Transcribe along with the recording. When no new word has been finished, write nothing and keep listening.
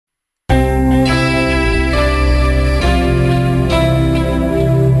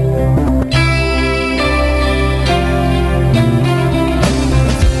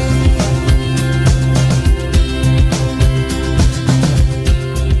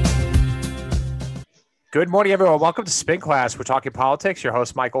Good morning, everyone. Welcome to Spin Class. We're talking politics. Your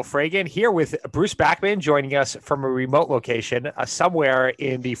host, Michael Fragin, here with Bruce Backman, joining us from a remote location somewhere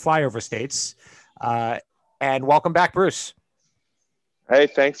in the flyover states. And welcome back, Bruce. Hey,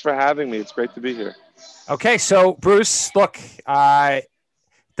 thanks for having me. It's great to be here. Okay, so Bruce, look,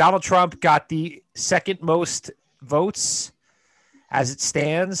 Donald Trump got the second most votes as it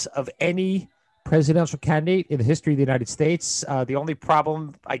stands of any presidential candidate in the history of the United States. The only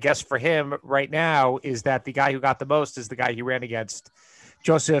problem, I guess, for him right now is that the guy who got the most is the guy he ran against,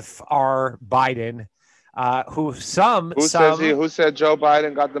 Joseph R. Biden, who said Joe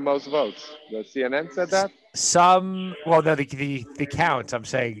Biden got the most votes? The CNN said that? The count, I'm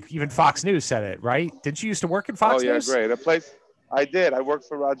saying, even Fox News said it, right? Didn't you used to work in Fox News? Oh, yeah, great. I did. I worked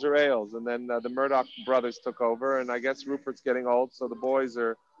for Roger Ailes, and then the Murdoch brothers took over, and I guess Rupert's getting old, so the boys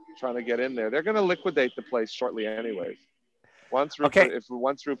are trying to get in there. They're going to liquidate the place shortly anyways. Once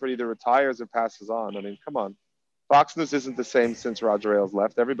Rupert either retires or passes on, I mean, come on. Fox News isn't the same since Roger Ailes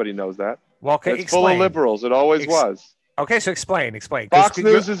left. Everybody knows that. Well, okay, it's full of liberals. It always was. Okay, so explain. Fox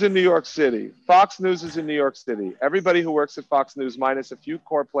News is in New York City. Everybody who works at Fox News, minus a few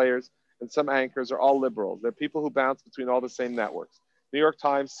core players and some anchors, are all liberals. They're people who bounce between all the same networks. New York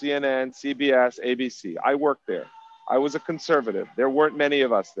Times, CNN, CBS, ABC. I worked there. I was a conservative. There weren't many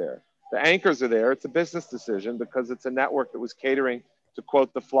of us there. The anchors are there. It's a business decision because it's a network that was catering to,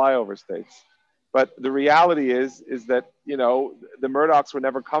 quote, the flyover states. But the reality is that, you know, the Murdochs were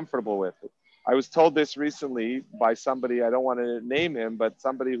never comfortable with it. I was told this recently by somebody, I don't want to name him, but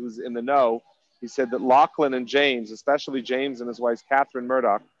somebody who's in the know. He said that Lachlan and James, especially James and his wife, Catherine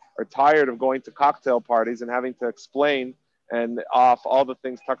Murdoch, are tired of going to cocktail parties and having to explain and off all the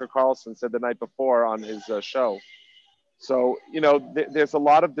things Tucker Carlson said the night before on his show. So, you know, there's a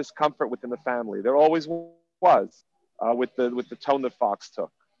lot of discomfort within the family. There always was with the tone that Fox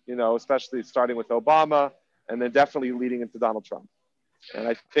took, you know, especially starting with Obama and then definitely leading into Donald Trump. And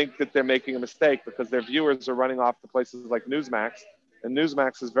I think that they're making a mistake because their viewers are running off to places like Newsmax, and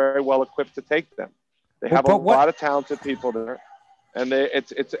Newsmax is very well equipped to take them. They have a lot of talented people there, and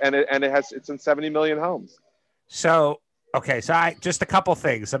it's in 70 million homes. So just a couple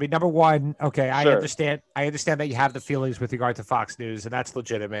things. I mean, number one, okay, I understand that you have the feelings with regard to Fox News, and that's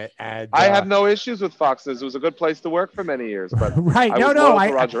legitimate. And I have no issues with Fox News. It was a good place to work for many years, but right? I was loyal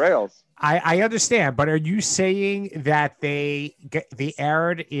to Roger Ailes. I understand, but are you saying that they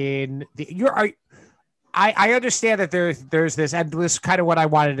erred in the? I understand that there's this, and this is kind of what I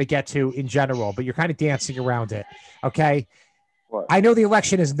wanted to get to in general, but you're kind of dancing around it. Okay. What? I know the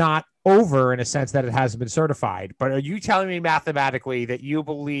election is not over in a sense that it hasn't been certified, but are you telling me mathematically that you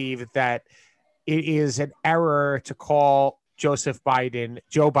believe that it is an error to call Joe Biden,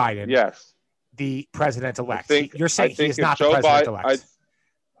 yes, the president-elect? You're saying he is not the president-elect.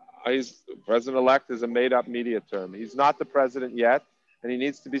 President-elect is a made-up media term. He's not the president yet, and he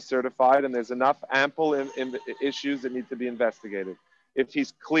needs to be certified, and there's enough ample issues that need to be investigated. If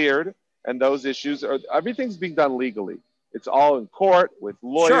he's cleared, and those issues everything's being done legally. It's all in court with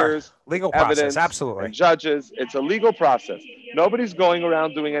lawyers, sure. Legal evidence, process, absolutely, and judges. It's a legal process. Nobody's going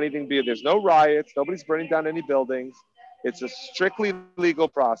around doing anything. There's no riots. Nobody's burning down any buildings. It's a strictly legal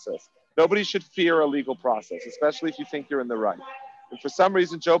process. Nobody should fear a legal process, especially if you think you're in the right. And for some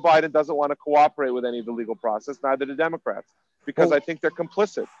reason, Joe Biden doesn't want to cooperate with any of the legal process, neither do Democrats, because I think they're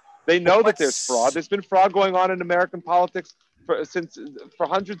complicit. They know that there's fraud. There's been fraud going on in American politics for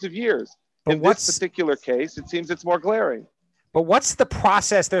hundreds of years. In this particular case, it seems it's more glaring. But what's the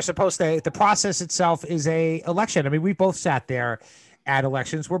process they're supposed to? The process itself is a election. I mean, we both sat there at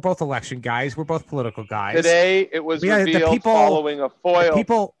elections. We're both election guys. We're both political guys. Today, it was revealed following a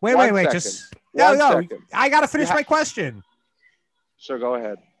FOIL. Wait. I got to finish my question. Sure, go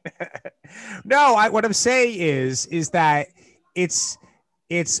ahead. No, what I'm saying is that it's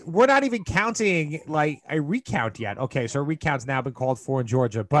we're not even counting like a recount yet. Okay, so a recount's now been called for in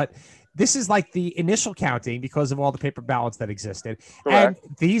Georgia, but this is like the initial counting because of all the paper ballots that existed. Correct.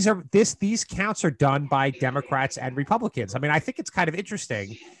 And these counts are done by Democrats and Republicans. I mean, I think it's kind of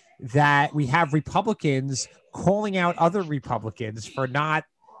interesting that we have Republicans calling out other Republicans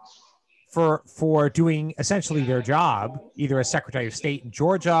for doing essentially their job, either as Secretary of State in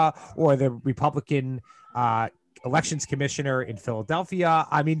Georgia or the Republican elections commissioner in Philadelphia.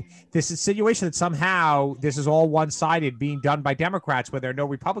 I mean, this insinuation that somehow this is all one-sided being done by Democrats when there are no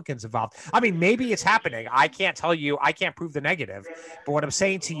Republicans involved. I mean, maybe it's happening. I can't tell you. I can't prove the negative. But what I'm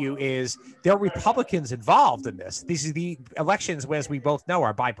saying to you is there are Republicans involved in this. These are the elections, as we both know,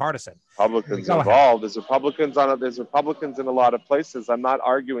 are bipartisan. Republicans involved. There's Republicans in a lot of places. I'm not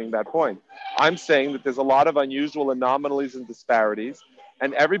arguing that point. I'm saying that there's a lot of unusual anomalies and disparities.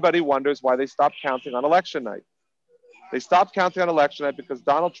 And everybody wonders why they stopped counting on election night. They stopped counting on election night because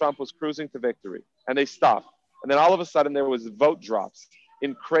Donald Trump was cruising to victory, and they stopped. And then all of a sudden there was vote drops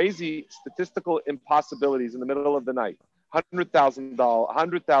in crazy statistical impossibilities in the middle of the night. $100,000,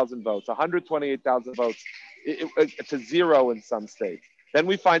 100,000 votes, 128,000 votes to zero in some states. Then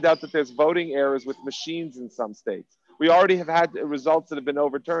we find out that there's voting errors with machines in some states. We already have had results that have been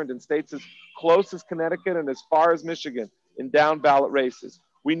overturned in states as close as Connecticut and as far as Michigan in down ballot races.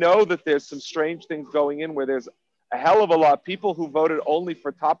 We know that there's some strange things going in where there's a hell of a lot of people who voted only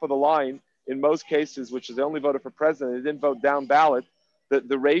for top of the line in most cases, which is they only voted for president. They didn't vote down ballot.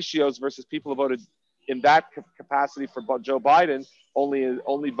 The ratios versus people who voted in that capacity for Joe Biden,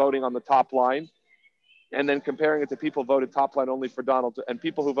 only voting on the top line, and then comparing it to people who voted top line only for Donald, and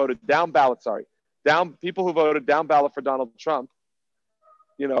people who voted down ballot, people who voted down ballot for Donald Trump,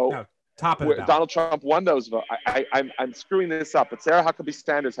 top of the ballot. Donald Trump won those votes. I'm screwing this up, but Sarah Huckabee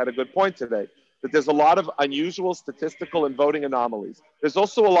Sanders had a good point today, that there's a lot of unusual statistical and voting anomalies. There's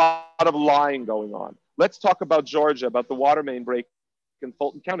also a lot of lying going on. Let's talk about Georgia, about the water main break in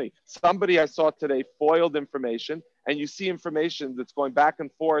Fulton County. Somebody I saw today foiled information, and you see information that's going back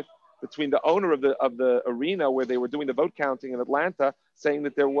and forth between the owner of the arena where they were doing the vote counting in Atlanta, saying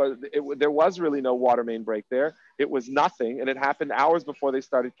that there was really no water main break there. It was nothing, and it happened hours before they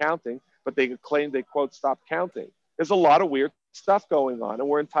started counting, but they claimed they, quote, stopped counting. There's a lot of weird stuff going on, and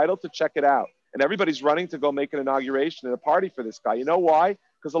we're entitled to check it out. And everybody's running to go make an inauguration and a party for this guy. You know why?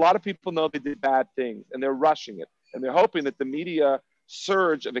 Because a lot of people know they did bad things, and they're rushing it. And they're hoping that the media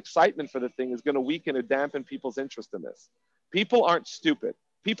surge of excitement for the thing is going to weaken or dampen people's interest in this. People aren't stupid.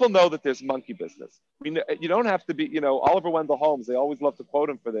 People know that there's monkey business. You don't have to be, Oliver Wendell Holmes, they always love to quote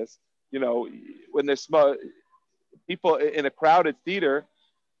him for this. When there's people in a crowded theater,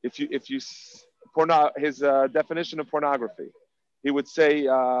 his definition of pornography, he would say,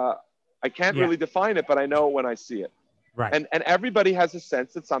 I can't really define it, but I know it when I see it. Right. And everybody has a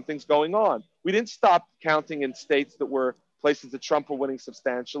sense that something's going on. We didn't stop counting in states that were places that Trump were winning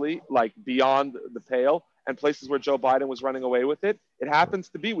substantially, like beyond the pale, and places where Joe Biden was running away with it. It happens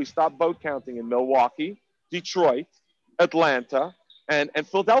to be we stopped vote counting in Milwaukee, Detroit, Atlanta, and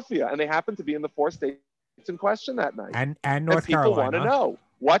Philadelphia, and they happen to be in the 4 states in question that night. And North Carolina. People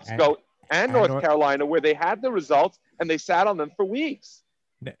want to know North Carolina, where they had the results and they sat on them for weeks.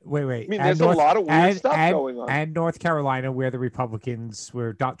 Wait. I mean, there's a lot of weird stuff going on. And North Carolina, where the Republicans,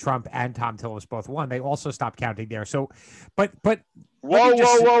 where Trump and Tom Tillis both won, they also stopped counting there. So, but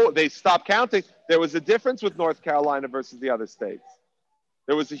whoa! They stopped counting. There was a difference with North Carolina versus the other states.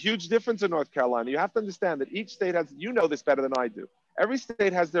 There was a huge difference in North Carolina. You have to understand that each state has, this better than I do. Every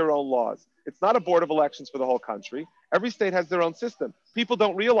state has their own laws. It's not a board of elections for the whole country. Every state has their own system. People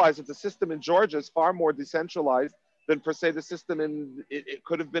don't realize that the system in Georgia is far more decentralized than per se the system it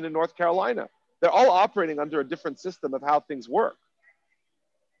could have been in North Carolina. They're all operating under a different system of how things work.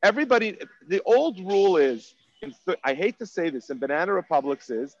 The old rule is, I hate to say this, in banana republics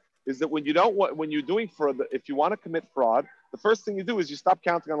is that when you're doing fraud, if you want to commit fraud, the first thing you do is you stop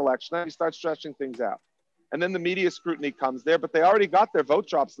counting on election night, you start stretching things out. And then the media scrutiny comes there, but they already got their vote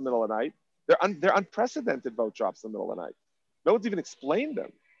drops in the middle of the night. They're unprecedented vote drops in the middle of the night. No one's even explained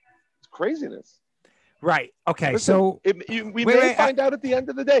them. It's craziness. Right. Okay. Listen, we may find out at the end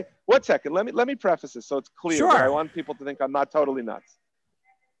of the day. 1 second. Let me preface this so it's clear. Sure. That I want people to think I'm not totally nuts.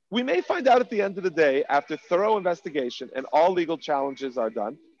 We may find out at the end of the day, after thorough investigation and all legal challenges are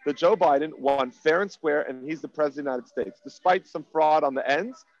done, that Joe Biden won fair and square, and he's the president of the United States, despite some fraud on the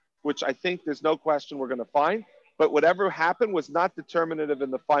ends, which I think there's no question we're going to find. But whatever happened was not determinative in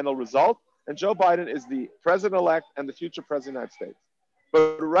the final result. And Joe Biden is the president-elect and the future president of the United States.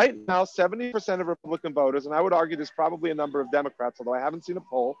 But right now, 70% of Republican voters, and I would argue there's probably a number of Democrats, although I haven't seen a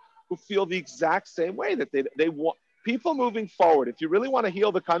poll, who feel the exact same way, that they want people moving forward. If you really want to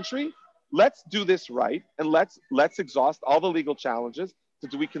heal the country, let's do this right, and let's exhaust all the legal challenges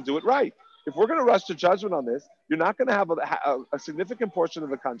so we can do it right. If we're going to rush to judgment on this, you're not going to have a significant portion of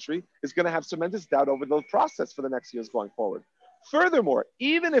the country is going to have tremendous doubt over the process for the next years going forward. Furthermore,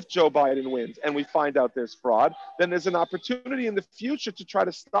 even if Joe Biden wins and we find out there's fraud, then there's an opportunity in the future to try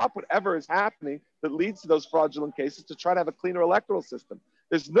to stop whatever is happening that leads to those fraudulent cases, to try to have a cleaner electoral system.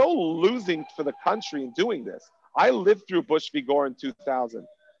 There's no losing for the country in doing this. I lived through Bush v. Gore in 2000.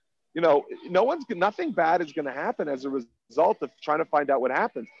 Nothing bad is going to happen as a result of trying to find out what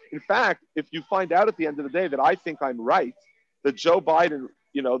happens. In fact, if you find out at the end of the day that I think I'm right, that Joe Biden,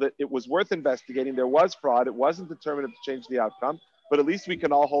 that it was worth investigating, there was fraud, it wasn't determinative to change the outcome, but at least we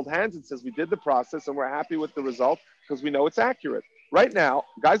can all hold hands and says we did the process and we're happy with the result because we know it's accurate. Right now,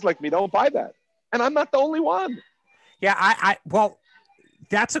 guys like me don't buy that. And I'm not the only one. Yeah, well,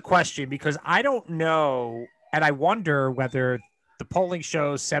 That's a question because I don't know. And I wonder whether the polling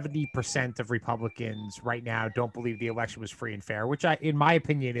shows 70% of Republicans right now don't believe the election was free and fair, which in my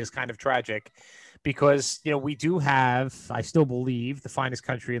opinion is kind of tragic because, we do have, I still believe, the finest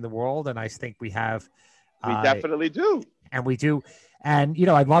country in the world. And I think we have. We definitely do. And we do. And,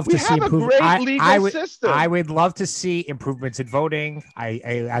 I'd love to see improvements. We have a great legal system. I would love to see improvements in voting. I,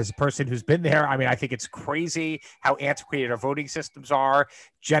 as a person who's been there, I think it's crazy how antiquated our voting systems are.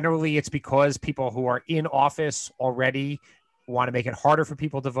 Generally, it's because people who are in office already want to make it harder for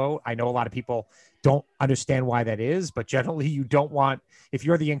people to vote. I know a lot of people don't understand why that is, but generally you don't want, if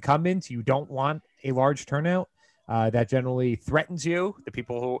you're the incumbent, you don't want a large turnout. That generally threatens you,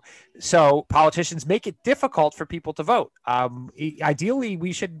 so politicians make it difficult for people to vote. Ideally,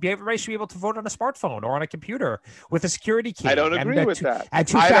 everybody should be able to vote on a smartphone or on a computer with a security key. I don't agree with that. And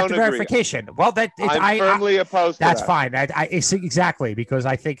two-factor verification. Well, I'm firmly opposed to that. That's fine. Exactly, because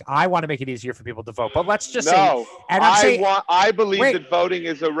I think I want to make it easier for people to vote. But let's just say, and I believe that voting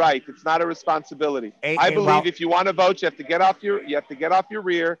is a right. It's not a responsibility. I believe if you want to vote, you have to get off your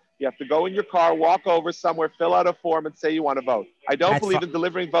rear. You have to go in your car, walk over somewhere, fill out a form, and say you want to vote. I don't believe in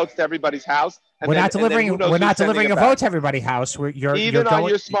delivering votes to everybody's house. We're not delivering a vote to everybody's house. You're on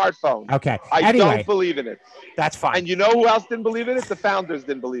your smartphone. Okay. I don't believe in it. That's fine. And you know who else didn't believe in it? The founders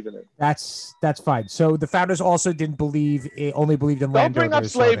didn't believe in it. That's fine. So the founders also didn't only believed in landowners. Don't bring up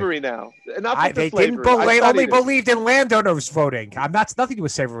slavery now. Enough with the slavery. They only believed in landowners voting. That's nothing to do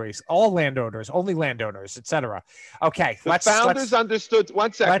with slavery. All landowners, only landowners, etc. Okay. The founders understood.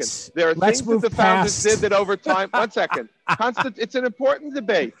 1 second. There are things that the founders did that over time. 1 second. It's an important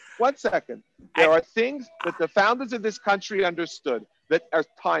debate. 1 second. There are things that the founders of this country understood that are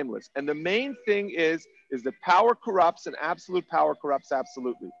timeless. And the main thing is that power corrupts and absolute power corrupts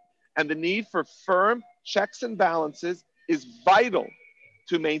absolutely. And the need for firm checks and balances is vital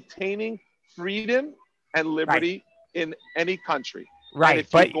to maintaining freedom and liberty in any country. Right.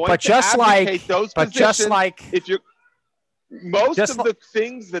 But just like most of the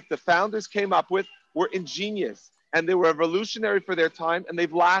things that the founders came up with were ingenious. And they were revolutionary for their time, and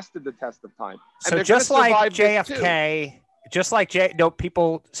they've lasted the test of time. And so just like JFK,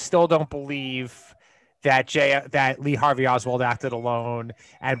 people still don't believe that Lee Harvey Oswald acted alone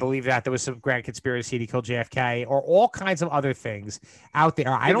and believe that there was some grand conspiracy to kill JFK or all kinds of other things out there.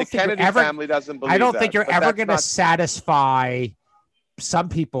 I don't think family doesn't believe you're ever going to satisfy some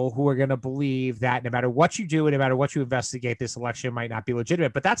people who are going to believe that no matter what you do and no matter what you investigate, this election might not be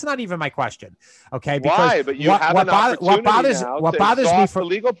legitimate. But that's not even my question. Okay. Because why? But you have an opportunity what bothers me for the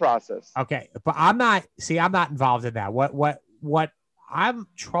legal process. Okay. But I'm not involved in that. What I'm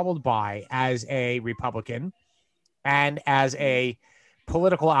troubled by as a Republican and as a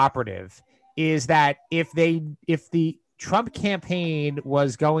political operative is that if the Trump campaign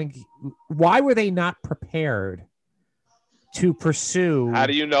was going, why were they not prepared to pursue? How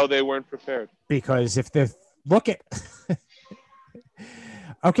do you know they weren't prepared? Because if they look at,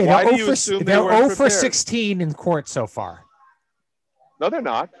 okay, they're 0 for 16 in court so far. No, they're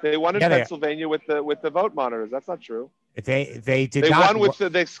not. They won in Pennsylvania with the vote monitors. That's not true. They did they not. Won with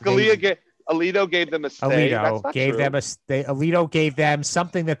Alito gave them a stay. Alito gave them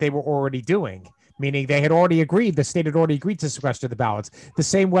something that they were already doing. Meaning they had already agreed, the state had already agreed to sequester the ballots. The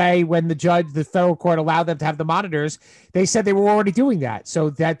same way when the federal court allowed them to have the monitors, they said they were already doing that.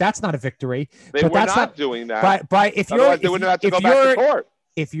 So that's not a victory. They were not doing that. But if you're, they wouldn't have to go back to court.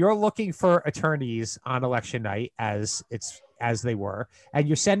 If you're looking for attorneys on election night, as they were, and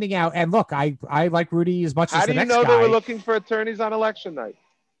you're sending out, and look, I like Rudy as much as the next guy. How do you know they were looking for attorneys on election night?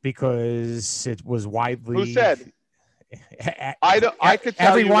 Because it was widely. Who said? I could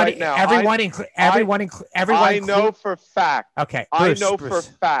tell you right now. Everyone. I know for fact. Okay, Bruce, I know for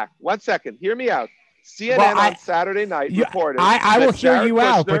fact. 1 second. Hear me out. CNN on Saturday night reported. I will hear you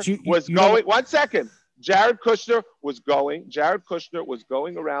out, but you was going. 1 second. Jared Kushner was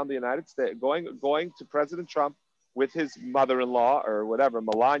going around the United States, going to President Trump with his mother-in-law or whatever,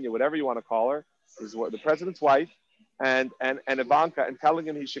 Melania, whatever you want to call her, is the president's wife, and Ivanka, and telling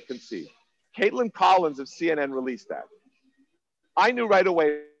him he should concede. Caitlin Collins of CNN released that. I knew right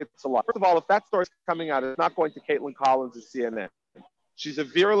away it's a lie. First of all, if that story's coming out, it's not going to Caitlin Collins of CNN. She's a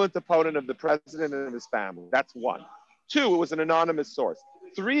virulent opponent of the president and of his family. That's one. Two, it was an anonymous source.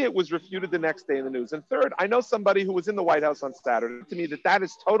 Three, it was refuted the next day in the news. And third, I know somebody who was in the White House on Saturday to me that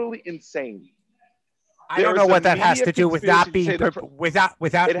is totally insane. I don't know what that has to do with not being without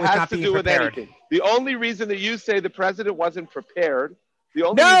it has not to being do with prepared. anything. The only reason that you say the president wasn't prepared.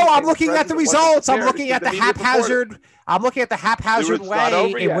 I'm looking at the results. I'm looking at the haphazard. I'm looking at the haphazard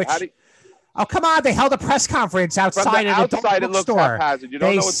way in which. Oh, come on. They held a press conference outside an adult outside, it looks bookstore. haphazard. You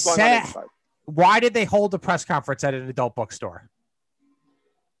don't know what's going on inside. Why did they hold a press conference at an adult bookstore?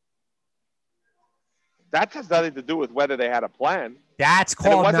 That has nothing to do with whether they had a plan. That's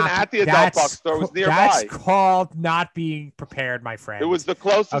called and it wasn't at the adult bookstore. It was nearby. That's called not being prepared, my friend. It was the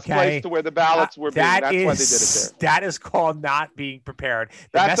closest place to where the ballots were being. That's why they did it there. That is called not being prepared.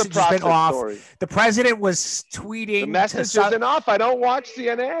 The That's message has been off. Story. The president was tweeting. The message isn't off. I don't watch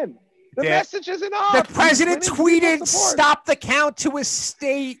CNN. The message isn't off. The president tweeted, "Stop the count" to a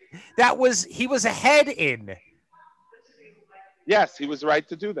state he was ahead in. Yes, he was right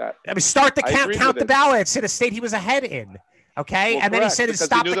to do that. I mean, start the count the ballots in a state he was ahead in. Okay, well, and then he said,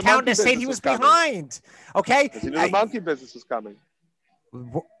 "Stop the count" in a state he was behind. Okay, because he knew the monkey business was coming.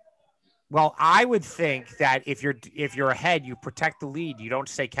 Well, I would think that if you're ahead, you protect the lead. You don't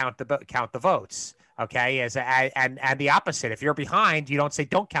say count the votes. Okay, and the opposite. If you're behind, you don't say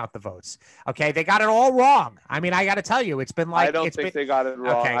don't count the votes. Okay, they got it all wrong. I mean, I got to tell you, it's been like I don't think they got it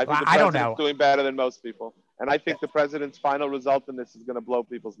wrong. Okay, I think the president's doing better than most people, and I think the president's final result in this is going to blow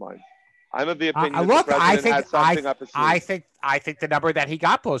people's minds. I'm of the opinion that the president has something up his sleeve. I think the number that he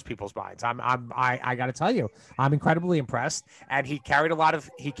got blows people's minds. I got to tell you, I'm incredibly impressed, and he carried a lot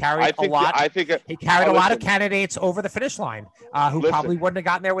of candidates over the finish line who probably wouldn't have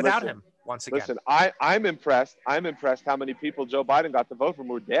gotten there without him. Once again, listen, I'm impressed. I'm impressed how many people Joe Biden got to vote from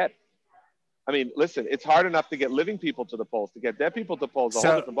who were dead. I mean, listen, it's hard enough to get living people to the polls. To get dead people to the polls is a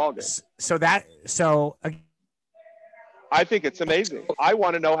whole different ballgame. I think it's amazing. I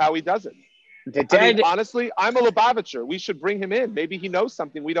want to know how he does it. Honestly, I'm a Lubavitcher. We should bring him in. Maybe he knows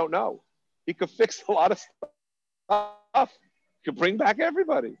something we don't know. He could fix a lot of stuff. He could bring back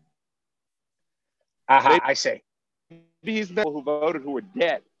everybody. I say. Maybe he's the people who voted who were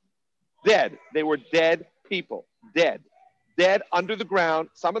dead. Dead. They were dead people. Dead. Dead under the ground,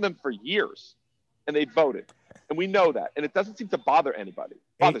 some of them for years. And they voted. And we know that. And it doesn't seem to bother anybody. It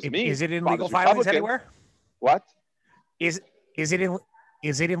bothers me. Is it in legal filings anywhere? What? Is it in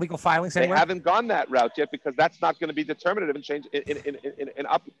legal filings anywhere? They haven't gone that route yet because that's not going to be determinative and change in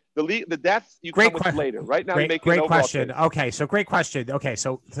up the deaths you come with later. Right now, great question. Case. Okay, so great question. Okay,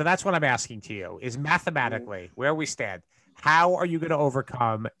 so that's what I'm asking to you is mathematically where we stand. How are you going to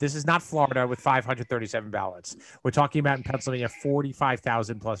overcome? This is not Florida with 537 ballots. We're talking about in Pennsylvania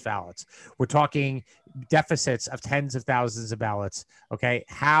 45,000 plus ballots. We're talking deficits of tens of thousands of ballots. Okay,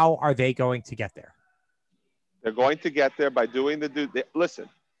 how are they going to get there? They're going to get there by doing listen,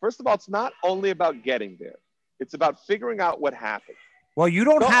 first of all, it's not only about getting there. It's about figuring out what happened. Well, you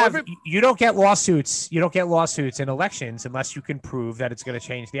don't get lawsuits. You don't get lawsuits in elections unless you can prove that it's going to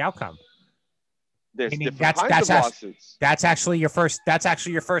change the outcome. There's different kinds of lawsuits. That's actually your first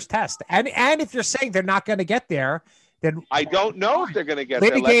test. And if you're saying they're not going to get there, then I don't know if they're going to get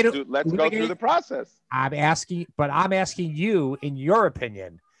there. Let's go through the process. I'm asking you, in your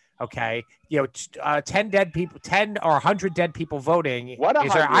opinion. Okay, 10 dead people, 10 or 100 dead people voting.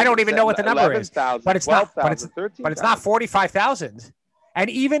 I don't even know what the number is, but it's not. But it's not 45,000. And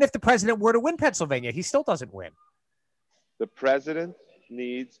even if the president were to win Pennsylvania, he still doesn't win. The president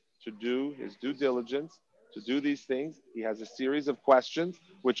needs to do his due diligence to do these things. He has a series of questions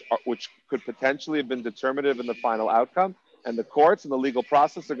which could potentially have been determinative in the final outcome, and the courts and the legal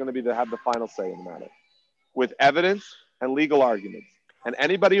process are going to have the final say in the matter, with evidence and legal arguments. And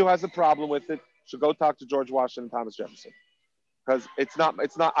anybody who has a problem with it should go talk to George Washington and Thomas Jefferson. Because it's not,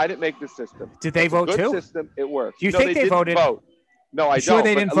 I didn't make this system. Did they vote too? System, it works. Do you think they voted? Vote. No, I don't. Sure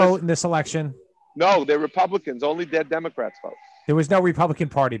they didn't vote in this election? No, they're Republicans. Only dead Democrats vote. There was no Republican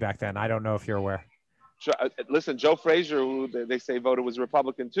Party back then. I don't know if you're aware. Listen, Joe Frazier, who they say voted, was a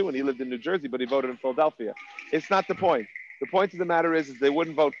Republican too, and he lived in New Jersey, but he voted in Philadelphia. It's not the point. The point of the matter is they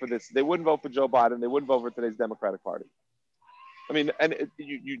wouldn't vote for this. They wouldn't vote for Joe Biden. They wouldn't vote for today's Democratic Party. I mean,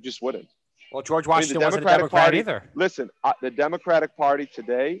 you just wouldn't. Well, George Washington wasn't a Democrat Party either. Listen, the Democratic Party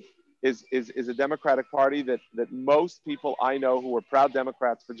today is a Democratic Party that most people I know who were proud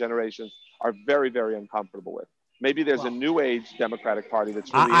Democrats for generations are very, very uncomfortable with. Maybe there's a new age Democratic Party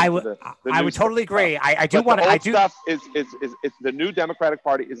that's really I would totally agree. I do want to. Stuff is the new Democratic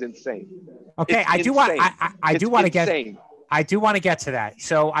Party is insane. Okay, I do want to get to that.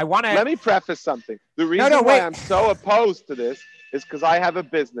 So I want to. Let me preface something. The reason why I'm so opposed to this is because I have a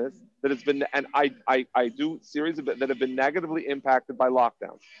business that has been, and I do series of that have been negatively impacted by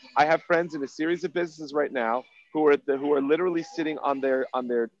lockdowns. I have friends in a series of businesses right now who are literally sitting on their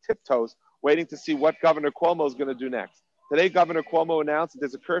tiptoes, waiting to see what Governor Cuomo is going to do next. Today, Governor Cuomo announced that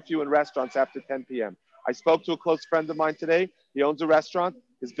there's a curfew in restaurants after 10 p.m. I spoke to a close friend of mine today. He owns a restaurant.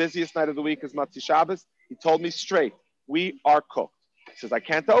 His busiest night of the week is Matzi Shabbos. He told me straight, we are cooked. He says, I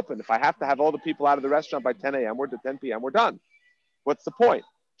can't open. If I have to have all the people out of the restaurant by 10 a.m. or to 10 p.m., we're done. What's the point?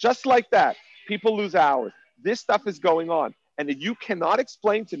 Just like that, people lose hours. This stuff is going on. And you cannot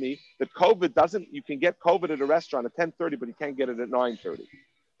explain to me that COVID doesn't, you can get COVID at a restaurant at 10:30, but you can't get it at 9:30.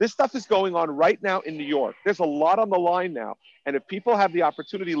 This stuff is going on right now in New York. There's a lot on the line now. And if people have the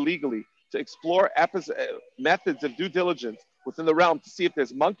opportunity legally to explore methods of due diligence within the realm to see if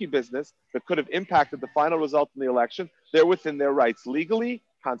there's monkey business that could have impacted the final result in the election, they're within their rights legally,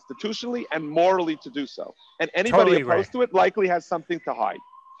 constitutionally, and morally to do so. And anybody opposed to it likely has something to hide.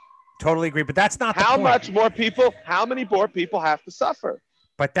 Totally agree, but that's not the how point. How many more people have to suffer?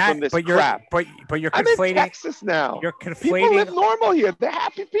 But that, from this but crap. You're conflating. I'm in Texas now. You're conflating. People live normal here. They're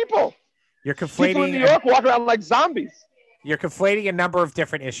happy people. You're conflating. People in New York walk around like zombies. You're conflating a number of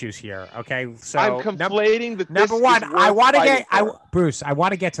different issues here. Okay, so I'm conflating the number one. I want to get Bruce. I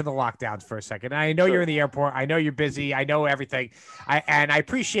want to get to the lockdowns for a second. I know you're in the airport. I know you're busy. I know everything. I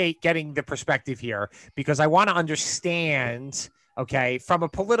appreciate getting the perspective here because I want to understand. Okay, from a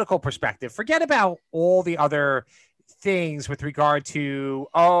political perspective, forget about all the other things with regard to,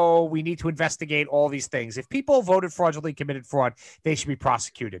 we need to investigate all these things. If people voted fraudulently, committed fraud, they should be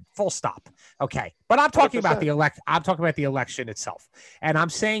prosecuted. Full stop. Okay. But I'm talking 100%. I'm talking about the election itself. And I'm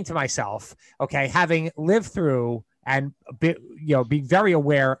saying to myself, okay, having lived through and being very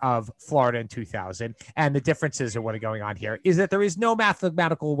aware of Florida in 2000 and the differences of what are going on here is that there is no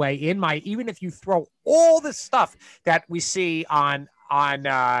mathematical way even if you throw all this stuff that we see on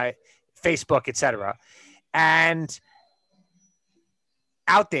Facebook, etc., and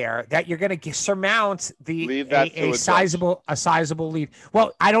out there that you're going to surmount a sizable lead.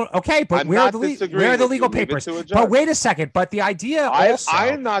 Well, I don't. Okay, but where are the legal papers? But wait a second. But the idea also,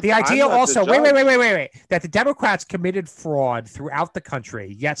 wait, that the Democrats committed fraud throughout the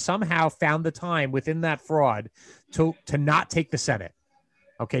country, yet somehow found the time within that fraud to not take the Senate.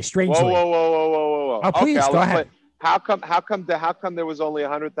 Okay, strangely. Whoa. Oh, please go ahead. How come there was only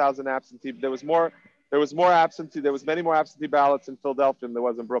 100,000 absentee? There was many more absentee ballots in Philadelphia than there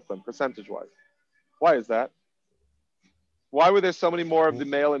was in Brooklyn, percentage-wise. Why is that? Why were there so many more of the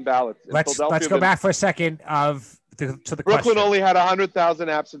mail-in ballots in Philadelphia? Let's go back for a second to the Brooklyn question. Only had 100,000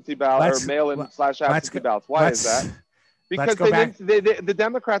 absentee ballots or mail-in/absentee ballots. Why is that? Because the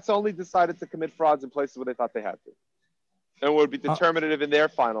Democrats only decided to commit frauds in places where they thought they had to, and would be determinative in their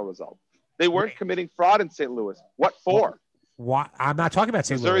final result. They weren't committing fraud in St. Louis. What for? Why? I'm not talking about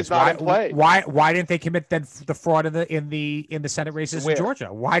St. Louis. Not in play. Why didn't they commit then the fraud in the Senate races in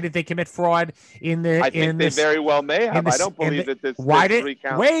Georgia? Why did they commit fraud in the? I think they very well may have. I don't believe that this.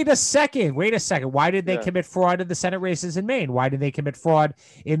 Wait a second. Why did they commit fraud in the Senate races in Maine? Why did they commit fraud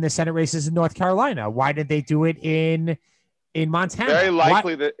in the Senate races in North Carolina? Why did they do it in Montana? Very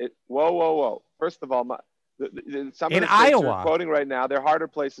likely that. Whoa. First of all, some of the states you're quoting right now, they're harder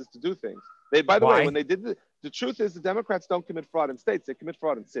places to do things. By the way, when they did the truth is the Democrats don't commit fraud in states; they commit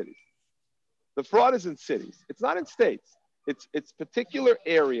fraud in cities. The fraud is in cities. It's not in states. It's particular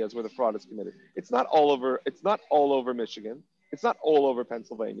areas where the fraud is committed. It's not all over. It's not all over Michigan. It's not all over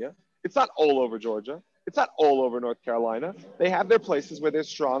Pennsylvania. It's not all over Georgia. It's not all over North Carolina. They have their places where they're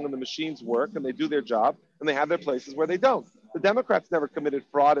strong and the machines work and they do their job, and they have their places where they don't. The Democrats never committed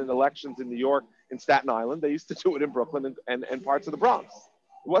fraud in elections in New York, in Staten Island. They used to do it in Brooklyn and parts of the Bronx.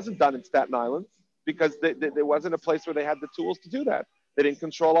 It wasn't done in Staten Island because there wasn't a place where they had the tools to do that. They didn't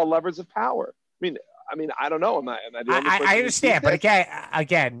control all levers of power. I mean, I don't know. Am I the only person I understand, but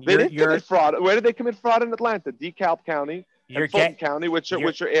again, they didn't commit fraud. Where did they commit fraud in Atlanta? DeKalb County and Fulton County, which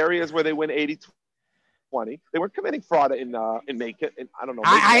are areas where they win 80-20. They weren't committing fraud in Macon. I don't know.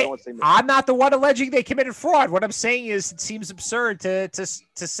 I'm not the one alleging they committed fraud. What I'm saying is, it seems absurd to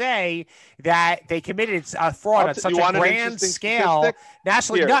say that they committed fraud on such a grand scale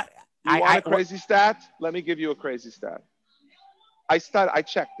nationally. You want a crazy stat? Let me give you a crazy stat. I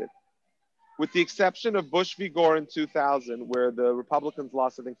checked it. With the exception of Bush v. Gore in 2000, where the Republicans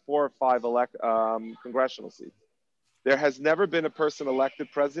lost, I think, 4 or 5 congressional seats, there has never been a person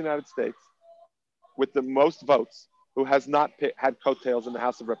elected president of the United States with the most votes who has not had coattails in the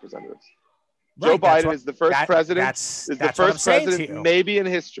House of Representatives. Joe Biden is the first president, maybe in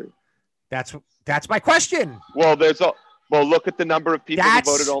history. That's my question. Well, look at the number of people who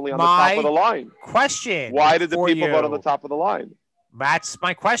voted only on the top of the line. Question. Why did the people vote on the top of the line? That's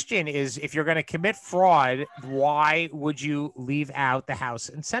my question is, if you're going to commit fraud, why would you leave out the House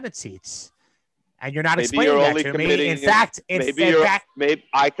and Senate seats? And you're not explaining that to me. In fact,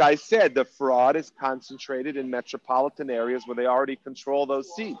 like I said, the fraud is concentrated in metropolitan areas where they already control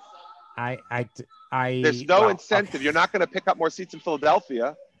those seats. There's no incentive. Okay. You're not going to pick up more seats in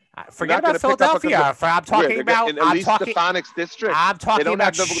Philadelphia Forget about Philadelphia. I'm talking about. In at least Stefanik's district. I'm talking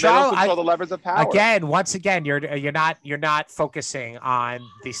about They don't control the levers of power. Once again, you're not focusing on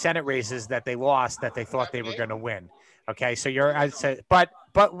the Senate races that they lost that they thought they were going to win. Okay, so but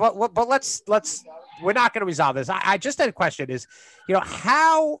let's we're not going to resolve this. I just had a question: is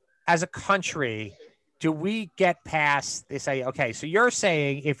how as a country do we get past? They say, okay, so you're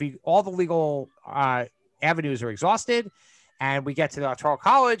saying if all the legal avenues are exhausted. And we get to the Electoral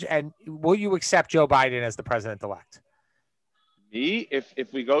College, and will you accept Joe Biden as the president-elect? Me, if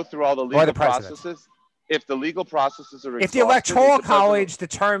we go through all the legal processes, if the legal processes are exhausted, if the Electoral College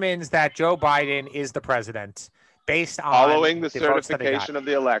determines that Joe Biden is the president, based on following the certification of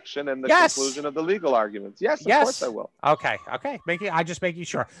the election and the conclusion of the legal arguments, yes, of course I will. Okay. I just making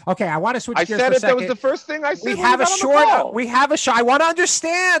sure. Okay, I want to switch gears. I said it. That was the first thing I said. We have a short. I want to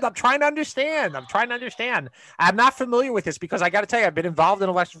understand. I'm trying to understand. I'm not familiar with this because I got to tell you, I've been involved in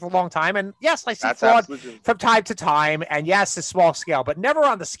elections for a long time, and yes, I see fraud from time to time, and yes, it's small scale, but never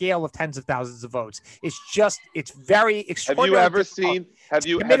on the scale of tens of thousands of votes. It's very extraordinary. Have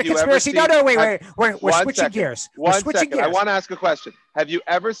you ever seen? No, wait. We're switching gears. One second. I want to ask a question. Have you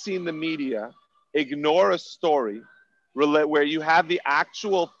ever seen the media ignore a story where you have the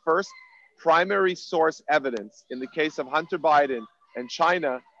actual first primary source evidence in the case of Hunter Biden and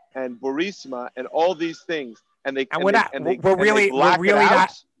China and Burisma and all these things,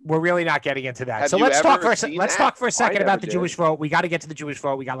 we're really not getting into that. So let's talk for a second about the Jewish vote. We got to get to the Jewish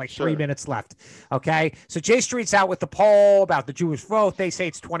vote. We got like 3 minutes left. Okay. So J Street's out with the poll about the Jewish vote. They say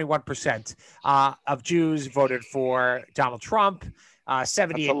it's 21% of Jews voted for Donald Trump.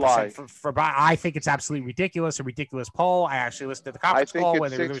 78% for Biden. I think it's absolutely ridiculous. A ridiculous poll. I actually listened to the conference call when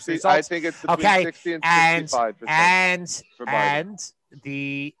they released the results. I think it's between 60 and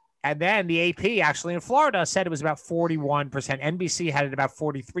 65%. And then the AP actually in Florida said it was about 41%. NBC had it about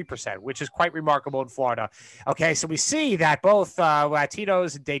 43%, which is quite remarkable in Florida. Okay, so we see that both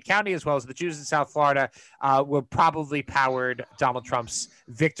Latinos in Dade County as well as the Jews in South Florida were probably powered Donald Trump's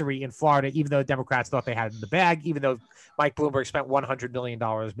victory in Florida, even though Democrats thought they had it in the bag, even though Mike Bloomberg spent $100 million,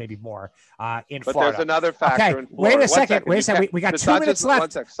 maybe more, in Florida. But there's another factor in Florida. Wait a second. We got 2 minutes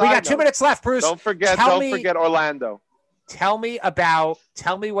left. We got 2 minutes left, Bruce. Don't forget Orlando. Tell me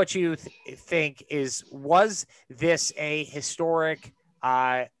what you think was this a historic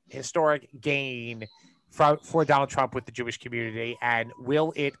gain for Donald Trump with the Jewish community, and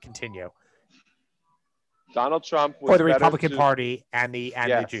will it continue? Donald Trump was for the Republican Party and the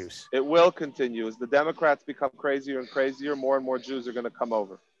Jews. It will continue as the Democrats become crazier and crazier. More and more Jews are going to come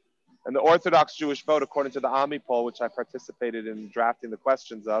over, and the Orthodox Jewish vote, according to the AMI poll, which I participated in drafting the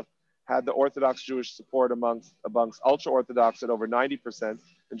questions of, had the Orthodox Jewish support amongst ultra-Orthodox at over 90%,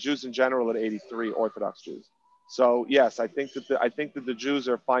 and Jews in general at 83 Orthodox Jews. So yes, I think that the Jews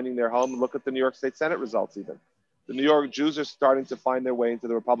are finding their home. Look at the New York State Senate results. Even the New York Jews are starting to find their way into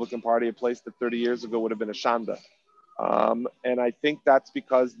the Republican Party, a place that 30 years ago would have been a shanda. And I think that's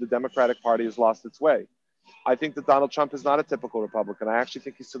because the Democratic Party has lost its way. I think that Donald Trump is not a typical Republican. I actually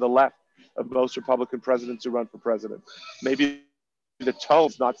think he's to the left of most Republican presidents who run for president. Maybe the tone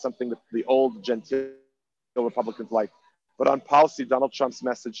is not something that the old genteel Republicans like. But on policy, Donald Trump's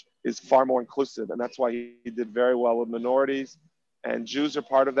message is far more inclusive. And that's why he did very well with minorities. And Jews are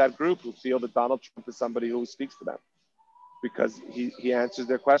part of that group who feel that Donald Trump is somebody who speaks to them because he answers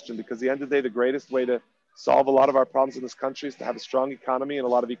their question. Because at the end of the day, the greatest way to solve a lot of our problems in this country is to have a strong economy and a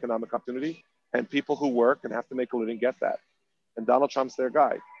lot of economic opportunity. And people who work and have to make a living get that. And Donald Trump's their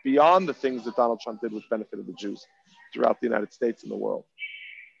guy. Beyond the things that Donald Trump did which benefited the Jews throughout the United States and the world.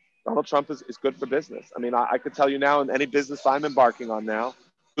 Donald Trump is good for business. I mean, I could tell you now in any business I'm embarking on now,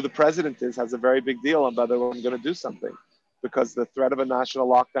 who the president is has a very big deal on whether I'm going to do something because the threat of a national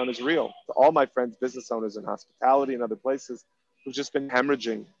lockdown is real. To all my friends, business owners in hospitality and other places who've just been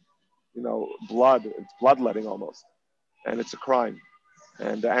hemorrhaging, blood. It's bloodletting almost. And it's a crime.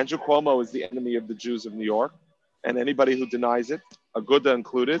 And Andrew Cuomo is the enemy of the Jews of New York. And anybody who denies it, Aguda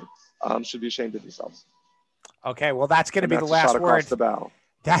included, should be ashamed of themselves. Okay, well, that's going to be the last word.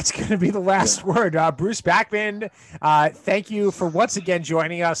 That's going to be the last word. Bruce Backman, thank you for once again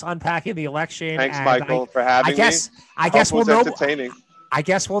joining us, unpacking the election. Thanks, Michael, for having me. I guess we'll know. I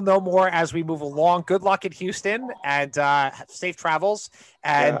guess we'll know more as we move along. Good luck in Houston and safe travels.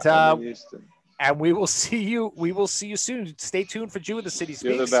 And and we will see you. We will see you soon. Stay tuned for Jew in the City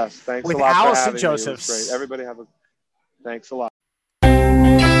Speaks. You're the best. Thanks with a lot Allison for having Josephs. Me. It was great. Everybody have a. Thanks a lot.